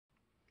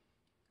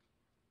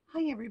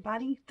Hi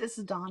everybody, this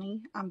is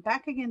Donnie. I'm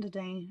back again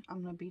today.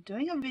 I'm going to be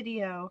doing a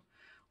video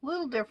a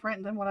little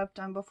different than what I've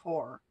done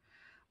before.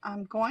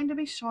 I'm going to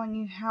be showing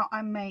you how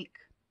I make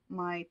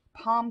my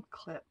Pom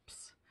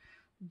Clips.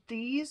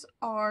 These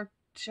are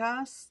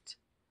just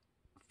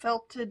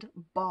felted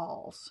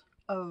balls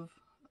of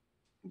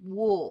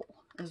wool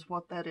is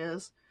what that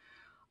is.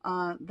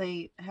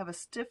 They have a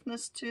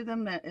stiffness to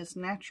them that is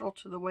natural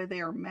to the way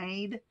they are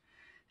made,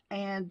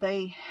 and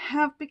they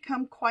have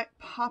become quite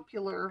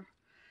popular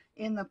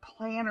in the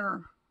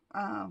planner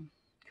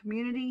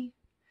community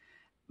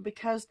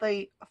because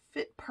they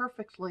fit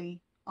perfectly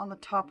on the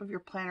top of your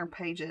planner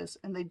pages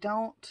and they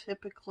don't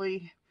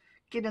typically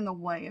get in the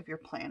way of your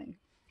planning.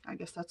 I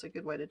guess that's a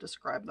good way to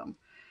describe them.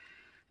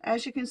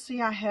 As you can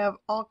see, I have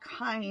all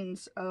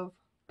kinds of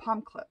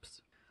Pom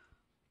Clips.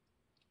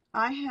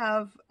 I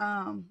have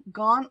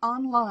gone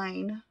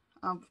online.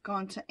 I've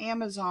gone to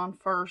Amazon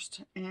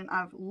first and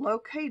I've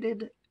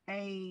located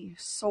a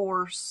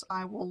source.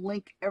 I will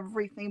link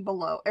everything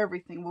below.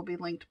 Everything will be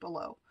linked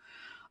below.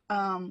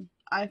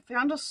 I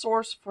found a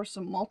source for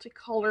some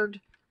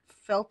multicolored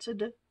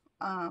felted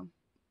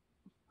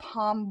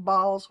pom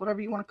balls,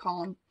 whatever you want to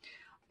call them.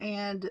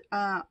 And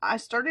I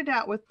started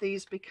out with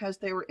these because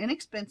they were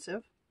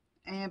inexpensive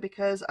and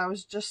because I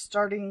was just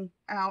starting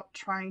out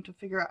trying to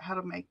figure out how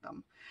to make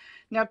them.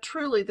 Now,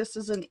 truly, this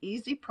is an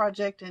easy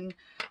project, and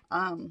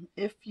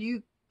if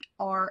you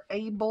are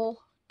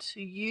able to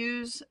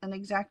use an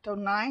Xacto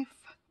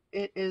knife,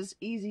 it is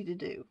easy to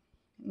do.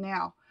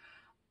 Now,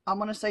 I'm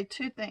going to say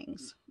two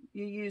things.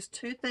 You use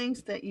two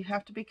things that you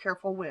have to be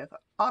careful with.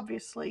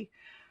 Obviously,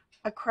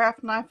 a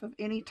craft knife of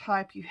any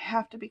type, you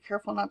have to be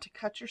careful not to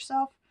cut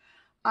yourself.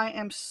 I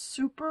am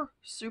super,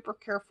 super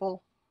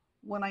careful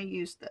when I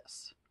use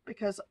this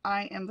because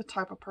I am the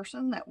type of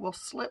person that will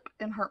slip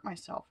and hurt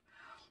myself.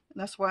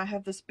 And that's why I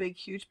have this big,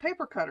 huge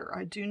paper cutter.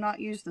 I do not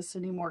use this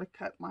anymore to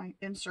cut my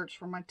inserts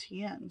for my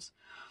TNs.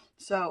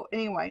 So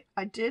anyway,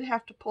 I did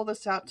have to pull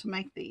this out to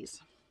make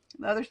these.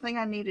 The other thing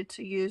I needed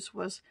to use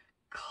was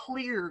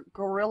clear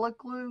Gorilla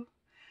Glue.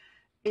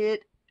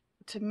 It,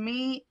 to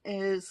me,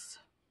 is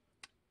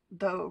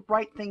the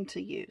right thing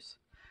to use.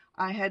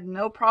 I had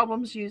no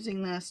problems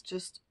using this.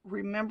 Just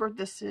remember,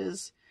 this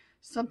is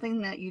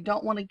something that you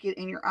don't want to get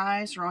in your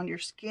eyes or on your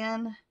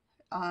skin.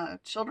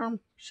 Children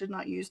should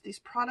not use these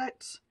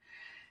products.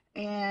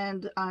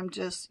 And I'm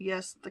just,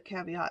 yes, the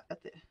caveat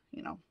at the,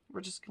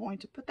 we're just going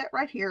to put that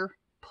right here.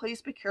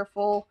 Please be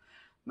careful.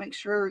 Make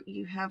sure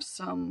you have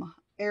some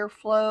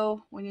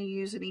airflow when you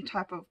use any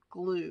type of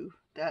glue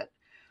that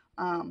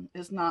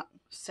is not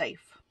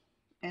safe.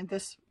 And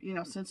this,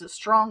 since it's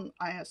strong,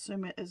 I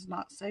assume it is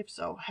not safe.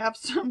 So have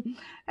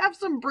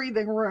some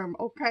breathing room,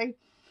 okay?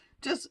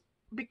 Just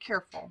be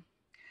careful.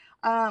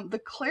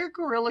 The clear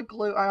Gorilla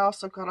Glue I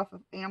also got off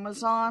of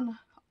Amazon.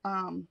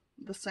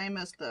 The same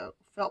as the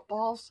felt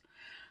balls.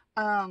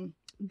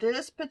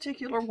 This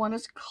particular one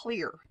is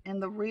clear,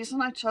 and the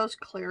reason I chose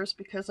clear is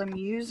because I'm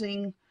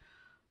using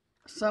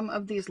some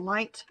of these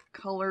light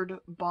colored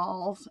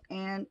balls,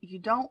 and you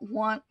don't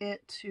want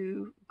it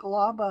to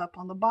glob up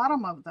on the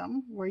bottom of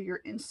them where you're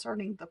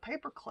inserting the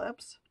paper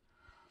clips.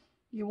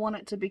 You want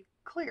it to be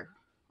clear,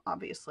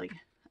 obviously.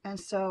 And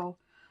so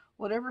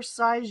whatever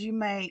size you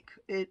make,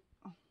 it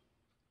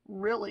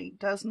really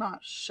does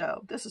not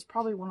show. This is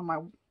probably one of my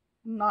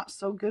not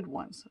so good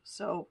ones,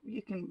 so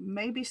you can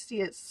maybe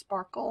see it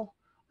sparkle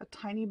a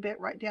tiny bit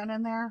right down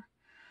in there,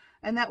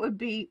 and that would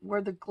be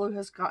where the glue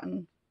has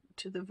gotten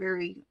to the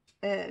very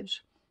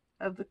edge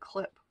of the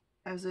clip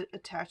as it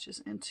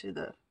attaches into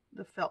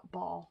the felt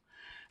ball.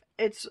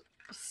 It's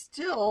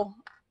still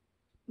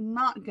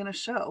not going to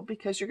show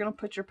because you're going to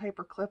put your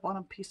paper clip on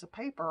a piece of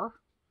paper,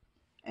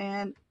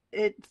 and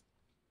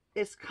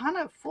it's kind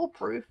of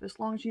foolproof as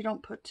long as you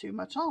don't put too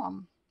much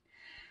on.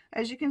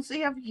 As you can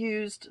see, I've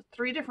used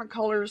 3 different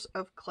colors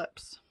of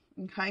clips.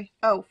 Okay.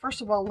 Oh,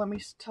 first of all, let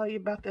me tell you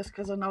about this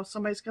because I know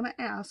somebody's going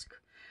to ask.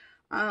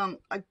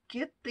 I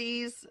get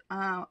these.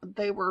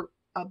 They were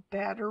a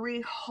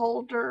battery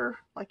holder,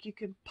 like you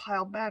could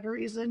pile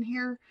batteries in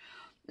here,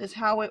 is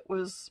how it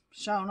was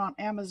shown on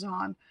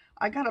Amazon.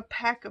 I got a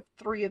pack of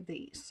 3 of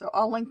these, so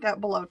I'll link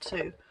that below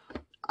too.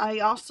 I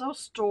also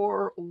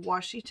store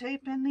washi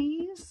tape in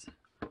these.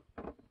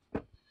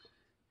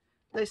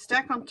 They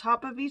stack on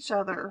top of each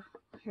other.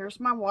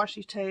 Here's my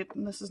washi tape,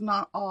 and this is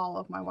not all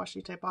of my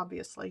washi tape,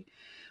 obviously,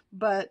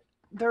 but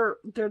they're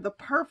the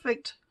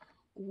perfect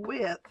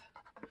width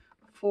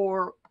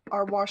for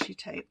our washi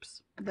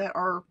tapes that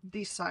are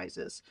these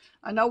sizes.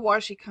 I know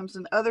washi comes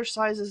in other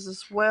sizes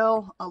as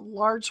well. A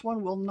large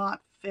one will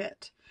not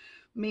fit,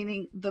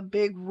 meaning the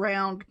big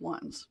round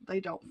ones, they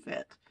don't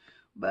fit.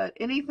 But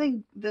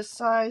anything this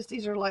size,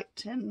 these are like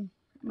 10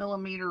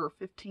 millimeter or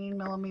 15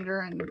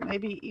 millimeter and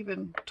maybe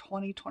even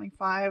 20,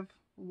 25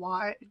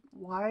 wide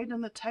in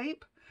the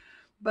tape,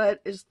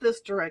 but it's this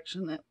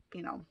direction that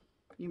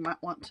you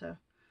might want to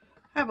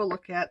have a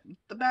look at.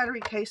 The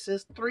battery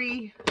cases,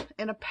 3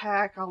 in a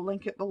pack. I'll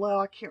link it below.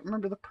 I can't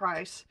remember the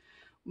price,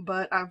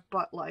 but I've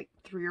bought like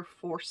 3 or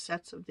 4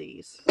 sets of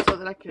these so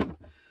that I can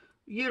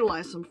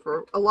utilize them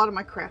for a lot of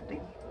my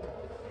crafting.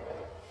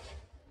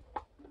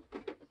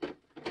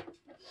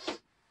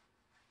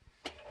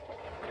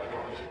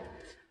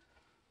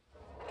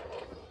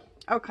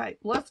 Okay,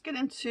 let's get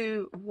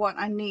into what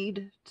I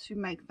need to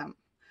make them.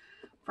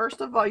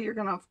 First of all, you're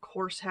going to, of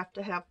course, have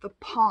to have the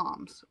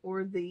poms,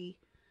 or the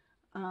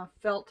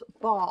felt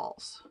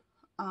balls.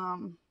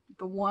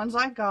 The ones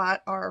I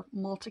got are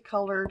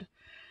multicolored.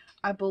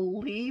 I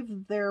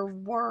believe there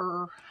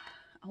were,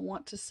 I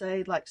want to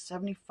say like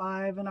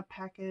 75 in a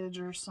package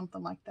or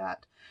something like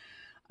that.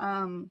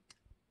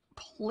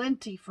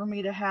 Plenty for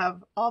me to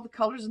have all the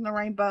colors in the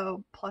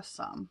rainbow plus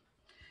some.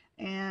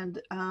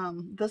 And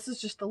this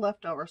is just the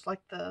leftovers,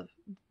 like the,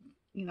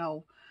 you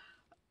know,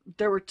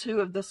 there were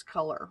 2 of this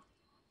color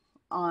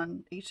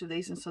on each of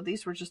these, and so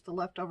these were just the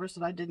leftovers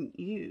that I didn't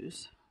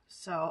use.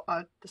 So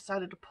I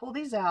decided to pull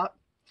these out,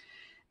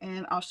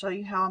 and I'll show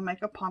you how I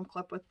make a palm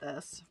clip with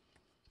this.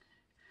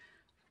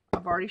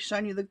 I've already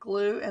shown you the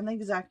glue and the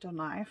Xacto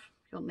knife.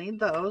 You'll need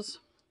those.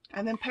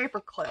 And then paper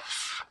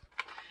clips.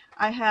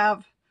 I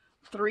have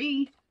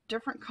 3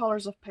 different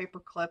colors of paper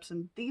clips,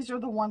 and these are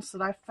the ones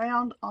that I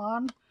found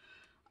on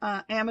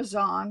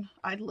Amazon.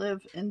 I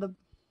live in the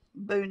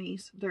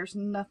boonies. There's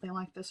nothing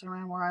like this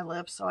around where I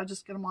live, so I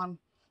just get them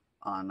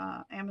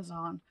on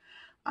Amazon.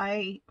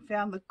 I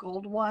found the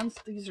gold ones.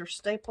 These are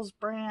Staples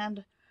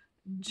brand.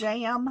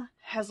 Jam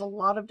has a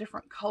lot of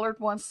different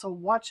colored ones, so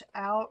watch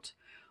out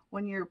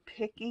when you're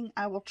picking.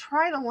 I will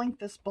try to link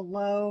this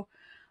below.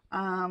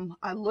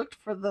 I looked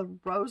for the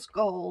rose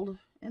gold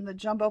in the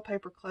jumbo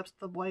paper clips,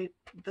 the way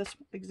this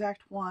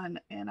exact one,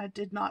 and I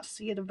did not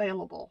see it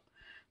available.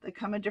 They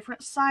come in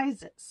different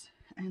sizes,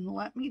 and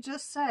let me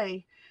just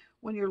say,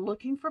 when you're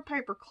looking for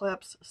paper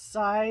clips,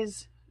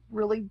 size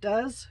really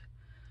does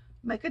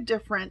make a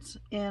difference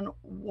in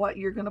what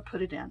you're going to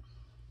put it in.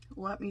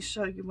 Let me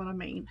show you what I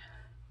mean.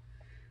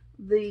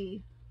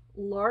 The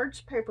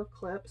large paper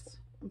clips,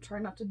 I'm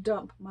trying not to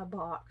dump my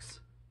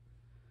box,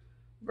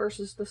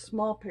 versus the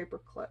small paper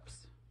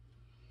clips.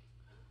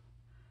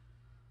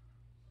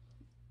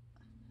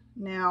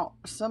 Now,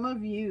 some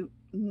of you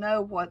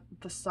know what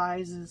the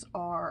sizes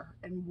are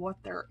and what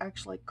they're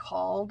actually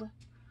called.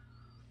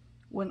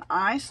 When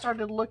I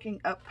started looking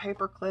up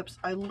paper clips,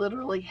 I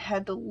literally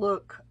had to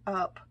look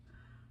up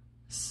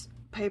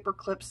paper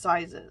clip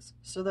sizes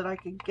so that I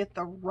could get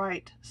the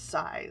right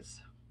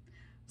size.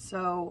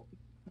 So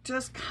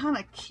just kind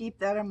of keep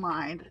that in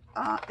mind.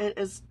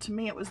 To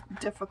me, it was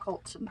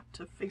difficult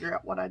to figure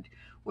out what I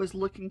was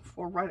looking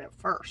for right at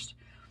first.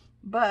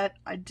 But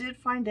I did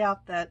find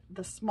out that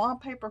the small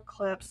paper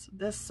clips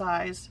this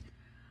size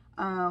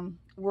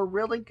were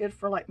really good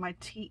for like my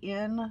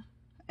TN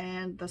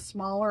and the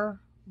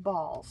smaller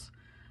balls.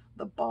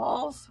 The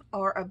balls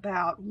are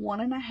about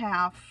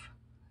 1.5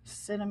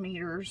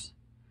 centimeters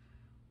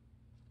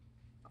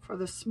for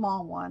the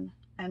small one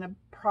and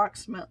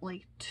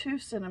approximately 2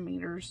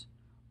 centimeters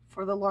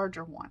for the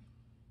larger one.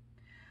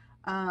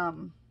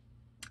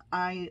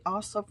 I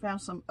also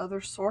found some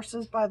other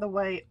sources, by the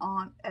way,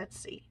 on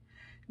Etsy.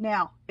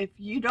 Now, if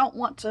you don't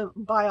want to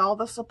buy all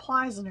the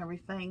supplies and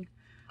everything,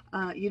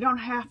 you don't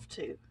have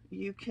to.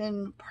 You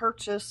can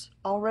purchase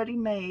already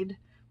made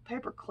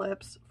paper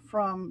clips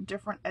from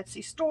different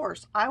Etsy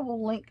stores. I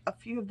will link a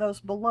few of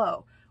those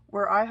below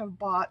where I have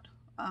bought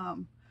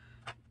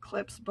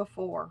clips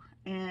before,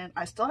 and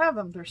I still have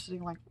them. They're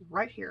sitting like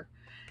right here.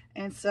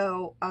 And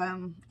so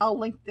I'll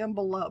link them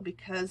below,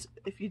 because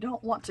if you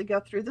don't want to go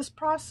through this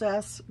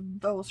process,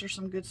 those are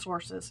some good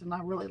sources, and I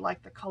really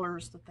like the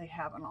colors that they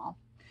have and all.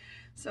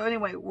 So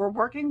anyway, we're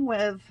working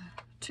with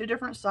 2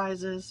 different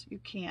sizes. You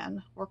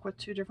can work with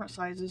 2 different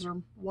sizes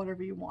or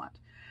whatever you want.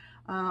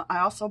 I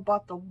also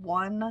bought the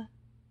 1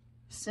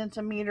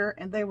 centimeter,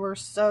 and they were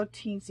so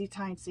teensy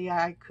tiny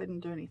I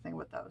couldn't do anything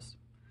with those.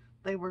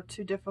 They were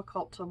too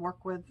difficult to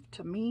work with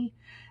to me,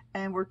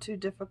 and were too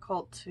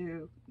difficult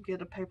to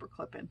get a paper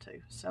clip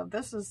into. So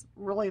this is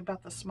really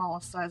about the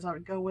smallest size I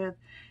would go with.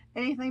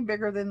 Anything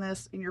bigger than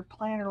this in your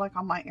planner, like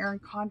on my Erin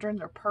Condren,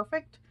 they're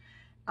perfect.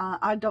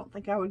 I don't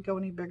think I would go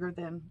any bigger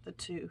than the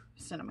 2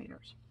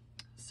 centimeters.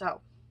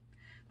 So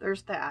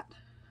there's that.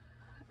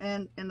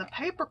 And in the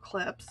paper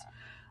clips,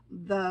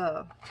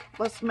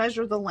 let's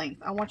measure the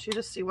length. I want you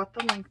to see what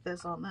the length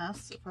is on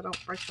this, if I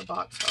don't break the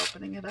box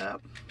opening it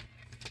up.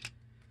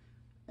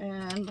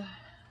 And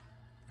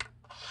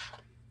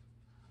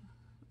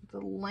the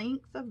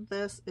length of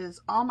this is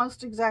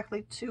almost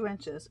exactly 2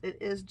 inches. It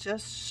is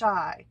just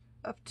shy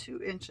of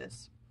 2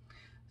 inches.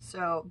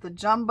 So the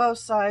jumbo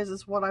size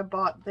is what I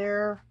bought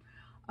there.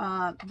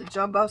 The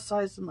jumbo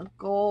size in the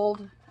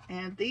gold,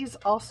 and these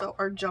also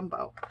are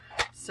jumbo.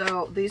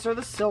 So these are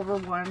the silver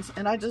ones,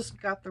 and I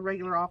just got the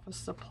regular office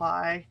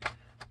supply,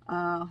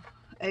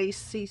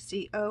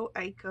 ACCO,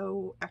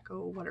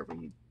 Echo, whatever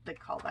they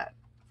call that,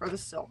 for the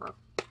silver.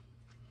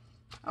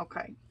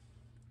 Okay,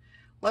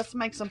 let's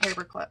make some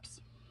paper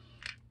clips.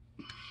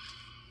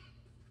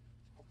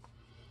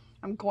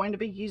 I'm going to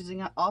be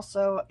using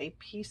also a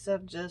piece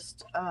of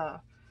just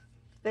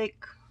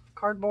thick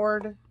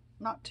cardboard,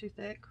 not too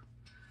thick.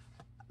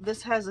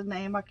 this has a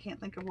name. I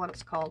can't think of what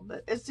it's called,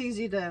 but it's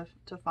easy to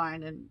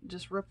find, and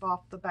just rip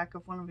off the back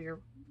of one of your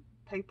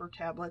paper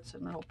tablets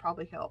and it'll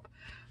probably help.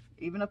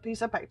 Even a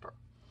piece of paper.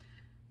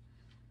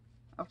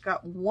 I've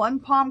got one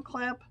palm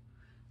clip,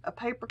 a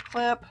paper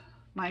clip,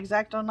 my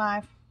Xacto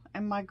knife,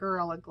 and my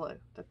Gorilla Glue,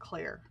 the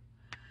clear.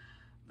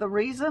 The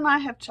reason I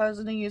have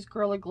chosen to use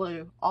Gorilla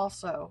Glue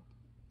also,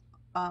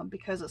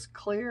 because it's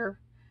clear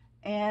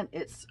and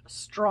it's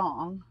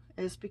strong,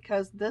 is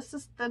because this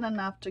is thin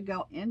enough to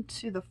go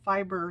into the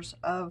fibers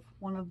of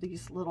one of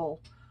these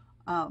little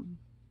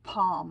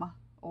palm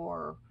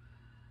or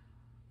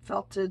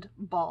felted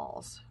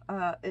balls.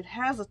 It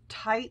has a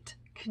tight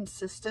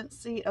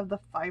consistency of the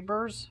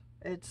fibers.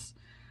 It's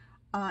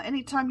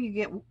anytime you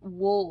get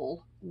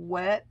wool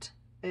wet,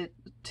 it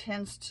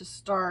tends to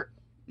start,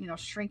 you know,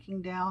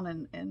 shrinking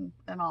down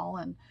and all.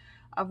 And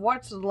I've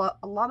watched a lot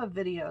of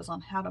videos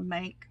on how to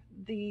make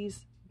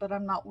these, but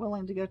I'm not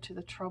willing to go to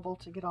the trouble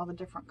to get all the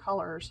different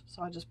colors,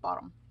 so I just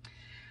bought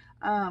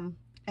them.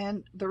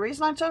 And the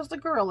reason I chose the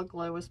Gorilla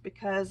Glue is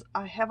because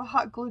I have a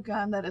hot glue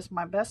gun that is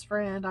my best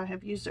friend. I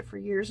have used it for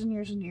years and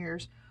years and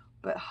years,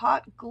 but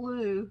hot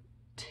glue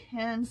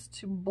tends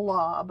to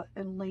blob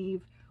and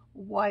leave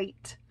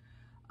white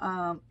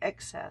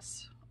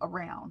excess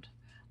around.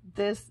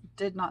 This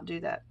did not do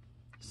that.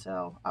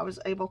 So I was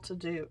able to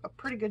do a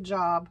pretty good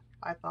job,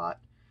 I thought,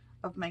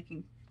 of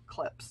making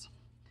clips.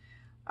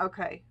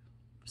 Okay,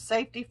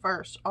 safety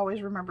first.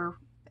 Always remember,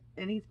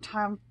 any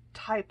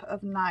type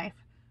of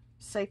knife,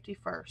 safety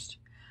first.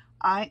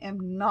 I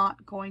am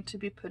not going to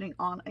be putting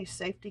on a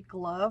safety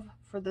glove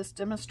for this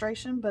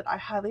demonstration, but I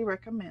highly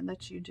recommend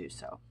that you do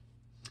so.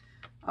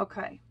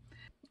 Okay,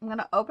 I'm going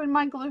to open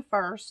my glue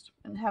first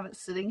and have it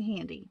sitting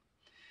handy.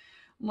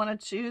 I'm going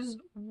to choose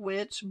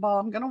which ball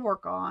I'm going to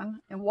work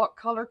on and what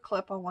color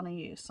clip I want to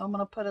use. So I'm going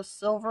to put a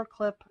silver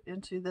clip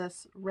into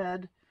this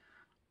red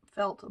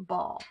felt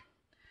ball.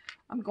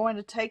 I'm going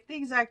to take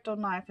the Xacto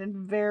knife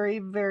and very,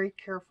 very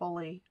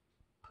carefully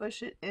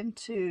push it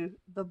into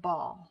the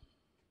ball.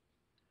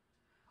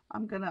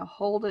 I'm going to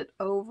hold it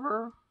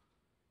over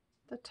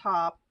the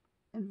top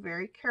and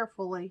very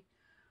carefully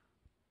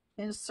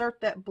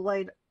insert that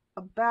blade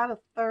about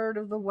 1/3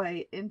 of the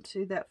way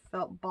into that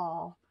felt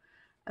ball.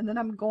 And then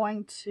I'm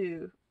going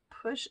to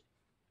push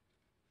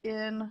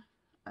in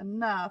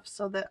enough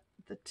so that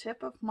the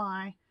tip of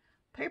my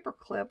paper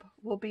clip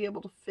will be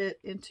able to fit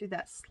into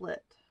that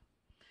slit.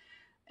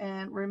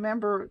 And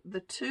remember,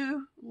 the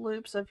 2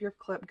 loops of your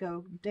clip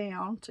go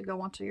down to go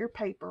onto your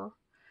paper,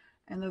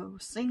 and the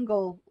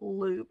single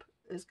loop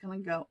is going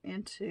to go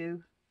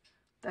into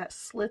that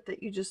slit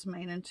that you just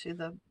made into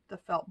the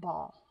felt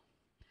ball.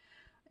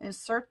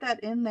 Insert that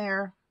in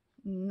there,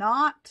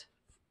 not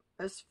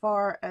as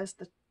far as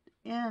the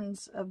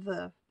ends of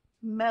the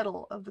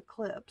metal of the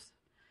clips.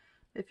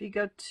 If you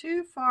go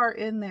too far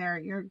in there,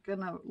 you're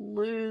gonna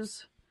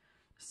lose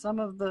some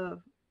of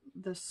the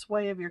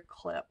sway of your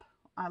clip.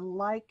 I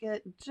like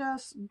it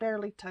just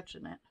barely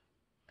touching it.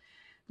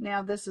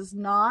 Now this is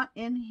not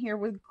in here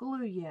with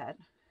glue yet.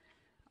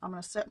 I'm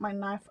going to set my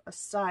knife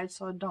aside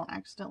so I don't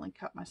accidentally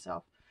cut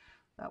myself.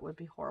 That would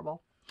be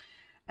horrible.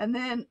 And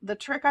then the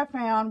trick I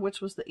found,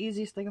 which was the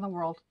easiest thing in the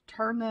world,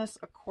 turn this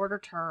a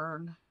 1/4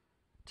 turn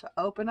to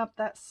open up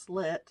that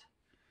slit.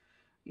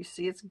 You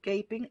see it's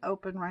gaping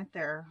open right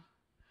there.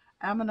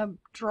 I'm going to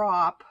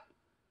drop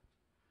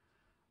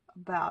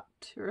about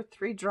 2 or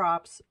 3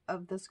 drops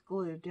of this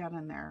glue down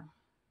in there.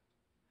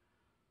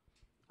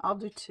 I'll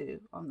do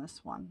 2 on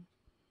this one.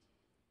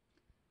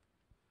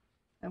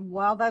 And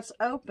while that's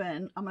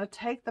open, I'm going to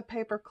take the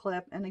paper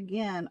clip, and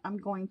again, I'm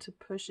going to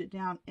push it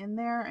down in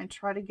there and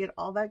try to get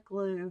all that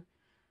glue,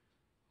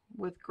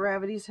 with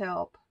gravity's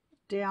help,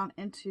 down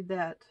into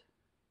that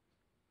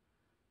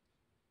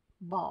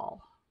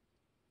ball.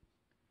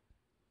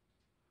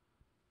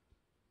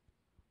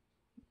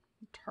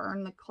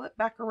 Turn the clip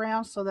back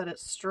around so that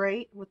it's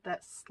straight with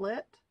that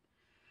slit.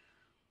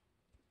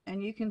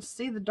 And you can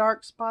see the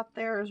dark spot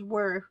there is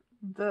where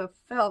the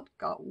felt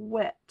got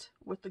wet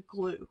with the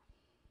glue.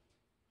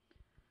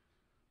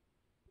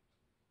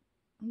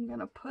 I'm going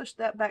to push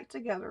that back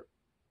together.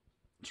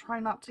 Try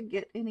not to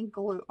get any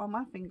glue on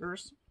my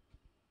fingers.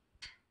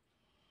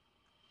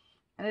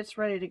 And it's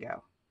ready to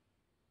go.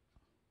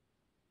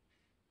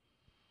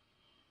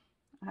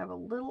 I have a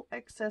little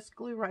excess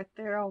glue right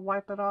there. I'll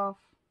wipe it off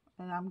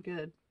and I'm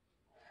good.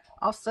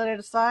 I'll set it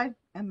aside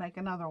and make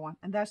another one.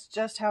 And that's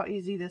just how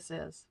easy this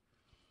is.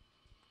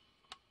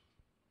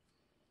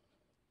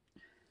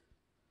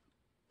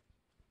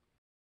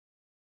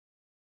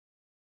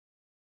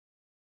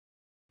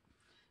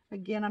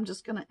 Again, I'm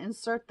just going to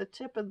insert the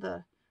tip of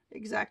the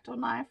Xacto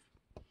knife,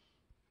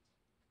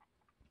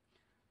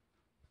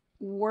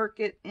 work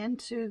it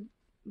into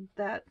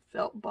that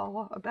felt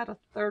ball about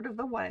 1/3 of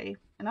the way,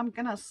 and I'm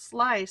going to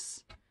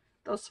slice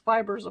those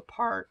fibers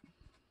apart.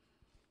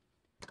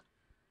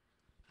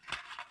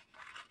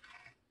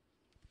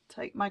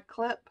 Take my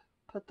clip,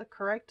 put the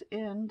correct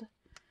end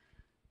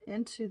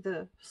into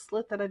the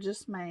slit that I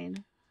just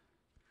made,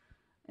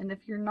 And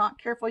if you're not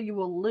careful, you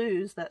will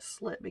lose that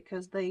slit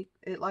because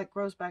it like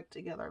grows back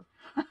together.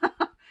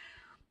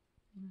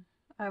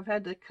 I've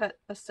had to cut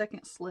a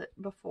second slit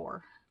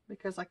before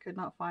because I could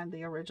not find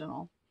the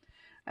original.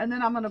 And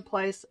then I'm going to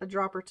place a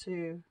drop or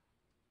two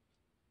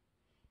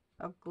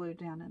of glue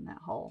down in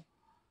that hole.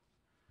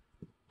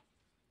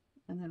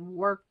 And then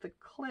work the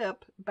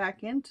clip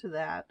back into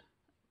that,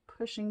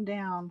 pushing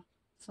down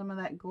some of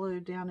that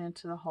glue down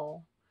into the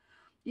hole.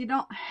 You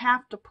don't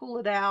have to pull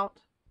it out.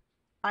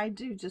 I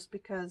do just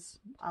because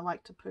I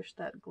like to push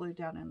that glue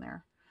down in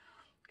there.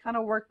 Kind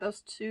of work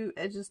those two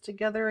edges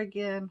together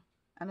again,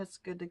 and it's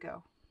good to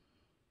go.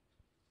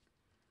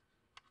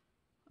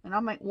 And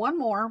I'll make one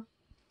more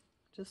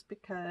just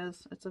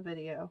because it's a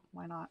video.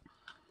 Why not?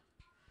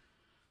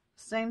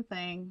 Same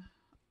thing.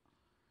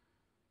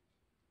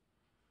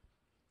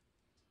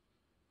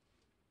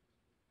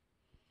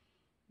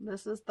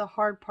 This is the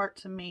hard part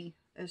to me,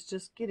 is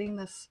just getting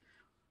this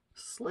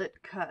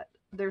slit cut.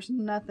 There's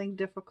nothing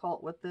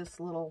difficult with this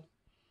little,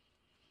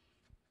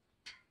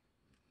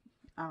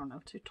 I don't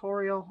know,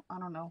 tutorial. I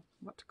don't know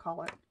what to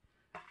call it.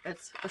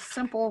 It's a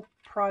simple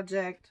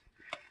project.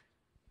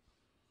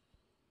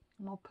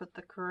 And I'll put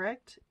the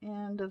correct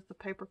end of the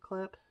paper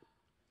clip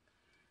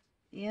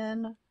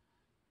in.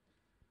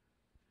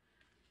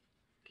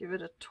 Give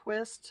it a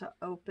twist to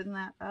open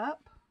that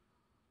up.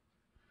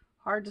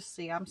 Hard to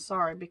see, I'm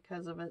sorry,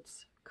 because of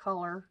its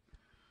color.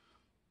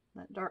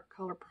 That dark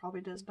color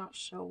probably does not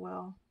show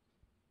well.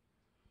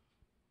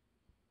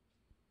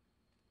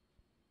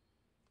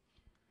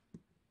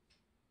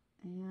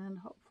 And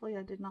hopefully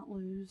I did not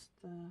lose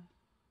the,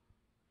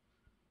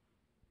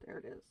 there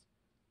it is.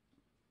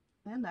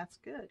 And that's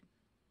good.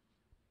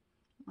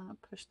 I'm going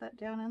to push that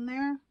down in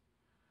there.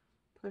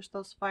 Push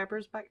those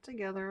fibers back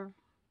together.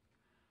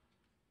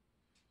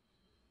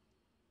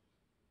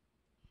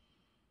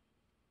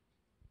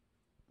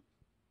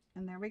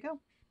 And there we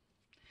go.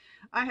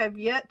 I have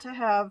yet to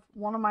have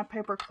one of my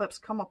paper clips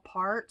come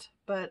apart,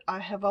 but I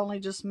have only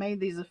just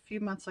made these a few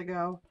months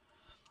ago.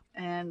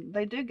 And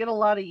they do get a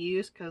lot of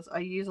use because I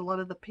use a lot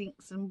of the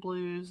pinks and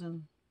blues,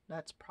 and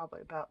that's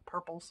probably about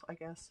purples, I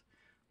guess,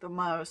 the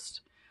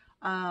most.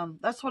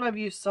 That's what I've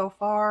used so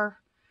far.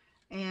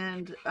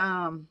 And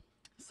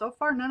so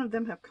far none of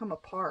them have come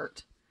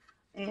apart.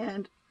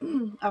 And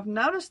I've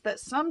noticed that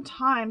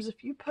sometimes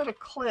if you put a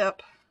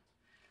clip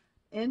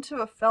into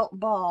a felt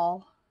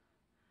ball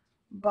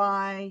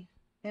by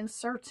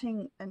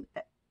inserting an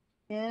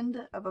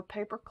end of a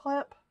paper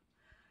clip,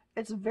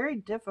 it's very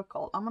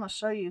difficult. I'm going to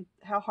show you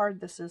how hard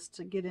this is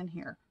to get in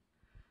here.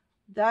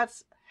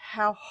 That's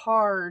how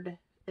hard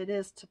it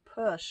is to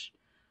push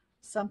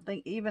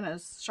something even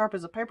as sharp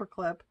as a paper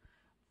clip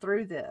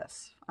through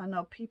this. I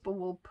know people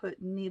will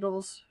put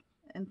needles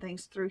and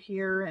things through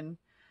here, and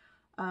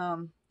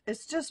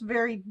it's just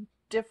very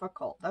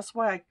difficult. That's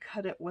why I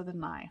cut it with a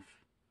knife.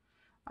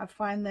 I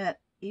find that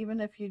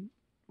even if you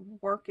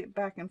work it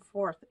back and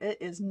forth, it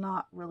is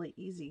not really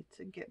easy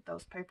to get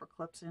those paper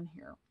clips in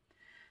here.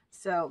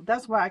 So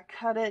that's why I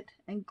cut it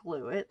and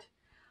glue it.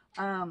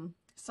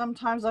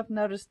 Sometimes I've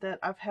noticed that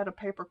I've had a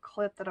paper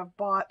clip that I've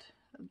bought.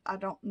 I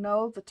don't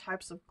know the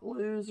types of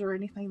glues or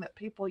anything that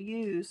people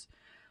use,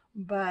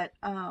 but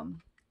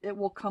it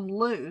will come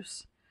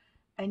loose,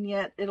 and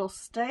yet it'll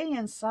stay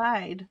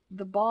inside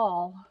the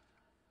ball.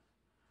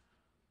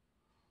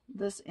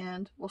 This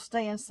end will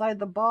stay inside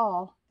the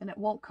ball and it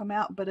won't come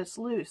out, but it's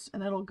loose,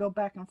 and it'll go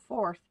back and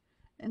forth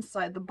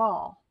inside the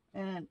ball,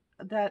 and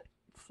that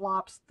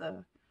flops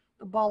the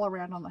ball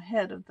around on the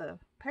head of the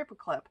paper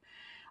clip.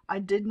 I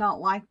did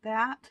not like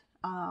that.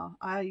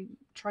 I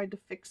tried to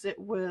fix it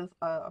with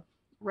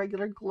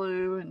regular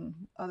glue and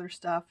other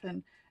stuff,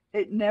 and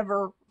it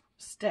never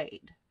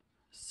stayed.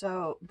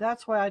 So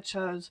that's why I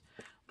chose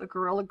the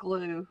Gorilla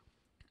Glue.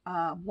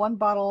 One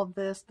bottle of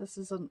this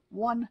is a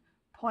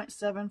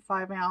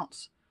 1.75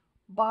 ounce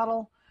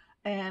bottle,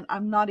 and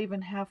I'm not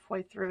even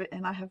halfway through it,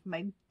 and I have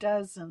made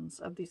dozens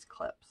of these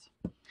clips.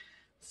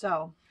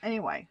 So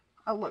anyway,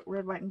 oh look,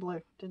 red, white, and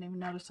blue. Didn't even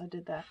notice I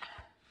did that.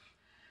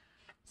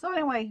 So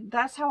anyway,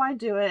 that's how I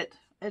do it.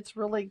 It's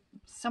really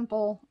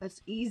simple.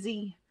 It's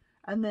easy.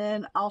 And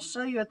then I'll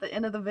show you at the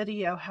end of the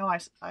video how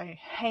I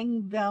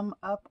hang them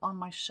up on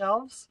my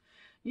shelves.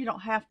 You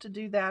don't have to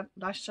do that.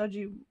 I showed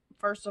you,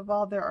 first of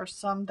all, there are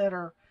some that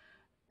are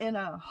in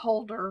a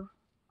holder.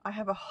 I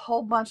have a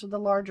whole bunch of the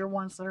larger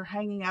ones that are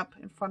hanging up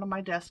in front of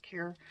my desk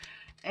here.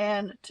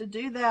 And to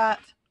do that,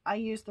 I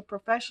use the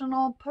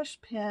Professional push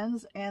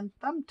pins and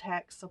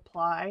thumbtack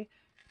supply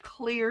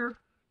clear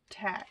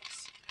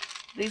tacks.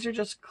 These are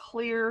just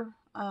clear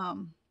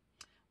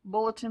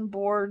bulletin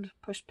board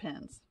push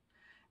pins.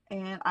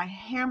 And I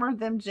hammer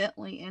them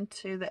gently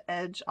into the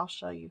edge, I'll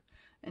show you,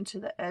 into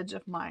the edge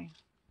of my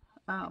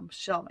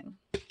shelving.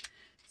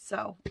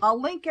 So I'll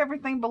link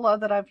everything below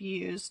that I've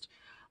used.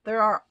 There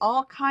are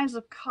all kinds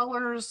of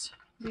colors.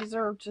 These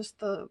are just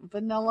the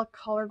vanilla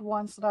colored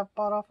ones that I've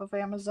bought off of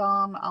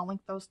Amazon. I'll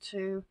link those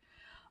too.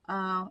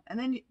 And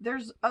then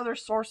there's other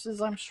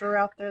sources I'm sure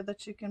out there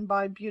that you can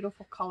buy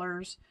beautiful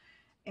colors.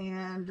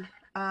 And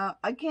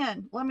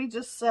Again, let me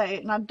just say,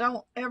 and I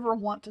don't ever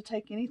want to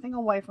take anything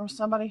away from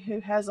somebody who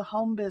has a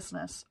home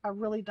business. I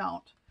really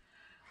don't.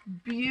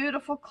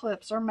 Beautiful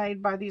clips are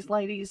made by these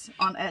ladies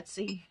on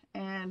Etsy,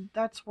 and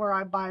that's where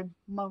I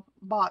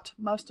bought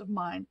most of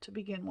mine to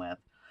begin with.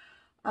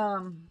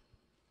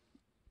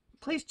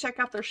 Please check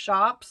out their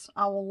shops.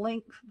 I will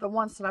link the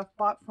ones that I've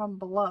bought from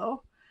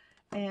below,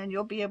 and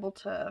you'll be able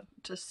to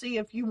see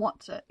if you want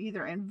to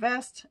either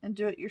invest and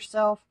do it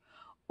yourself,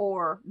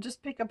 or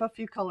just pick up a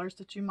few colors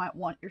that you might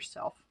want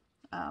yourself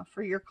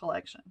for your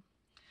collection.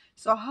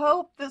 So I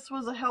hope this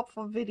was a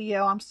helpful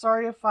video. I'm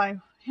sorry if I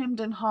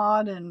hemmed and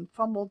hawed and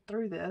fumbled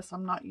through this.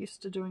 I'm not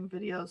used to doing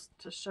videos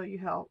to show you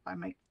how I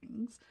make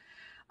things.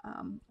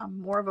 I'm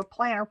more of a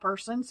planner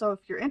person, so if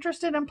you're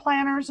interested in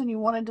planners and you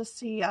wanted to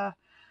see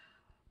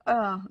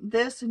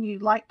this and you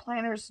like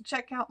planners,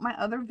 check out my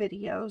other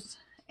videos,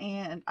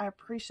 and I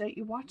appreciate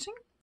you watching.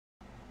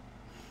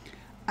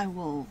 I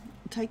will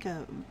take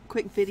a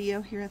quick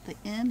video here at the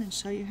end and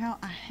show you how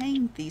I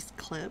hang these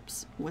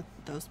clips with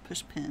those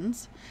push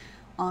pins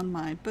on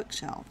my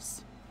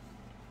bookshelves.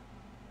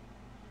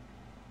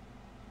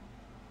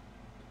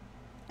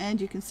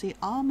 And you can see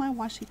all my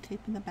washi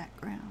tape in the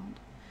background.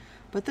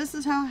 But this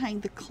is how I hang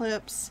the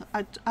clips.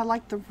 I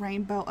like the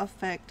rainbow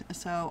effect,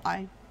 so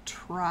I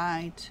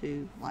try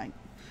to like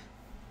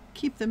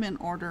keep them in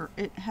order.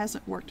 It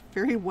hasn't worked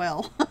very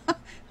well.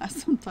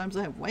 Sometimes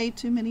I have way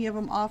too many of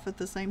them off at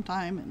the same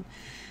time, and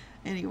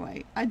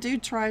anyway, I do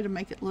try to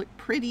make it look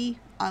pretty.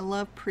 I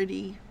love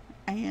pretty,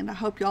 and I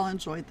hope y'all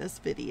enjoyed this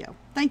video.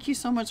 Thank you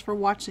so much for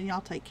watching.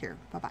 Y'all take care.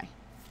 Bye-bye.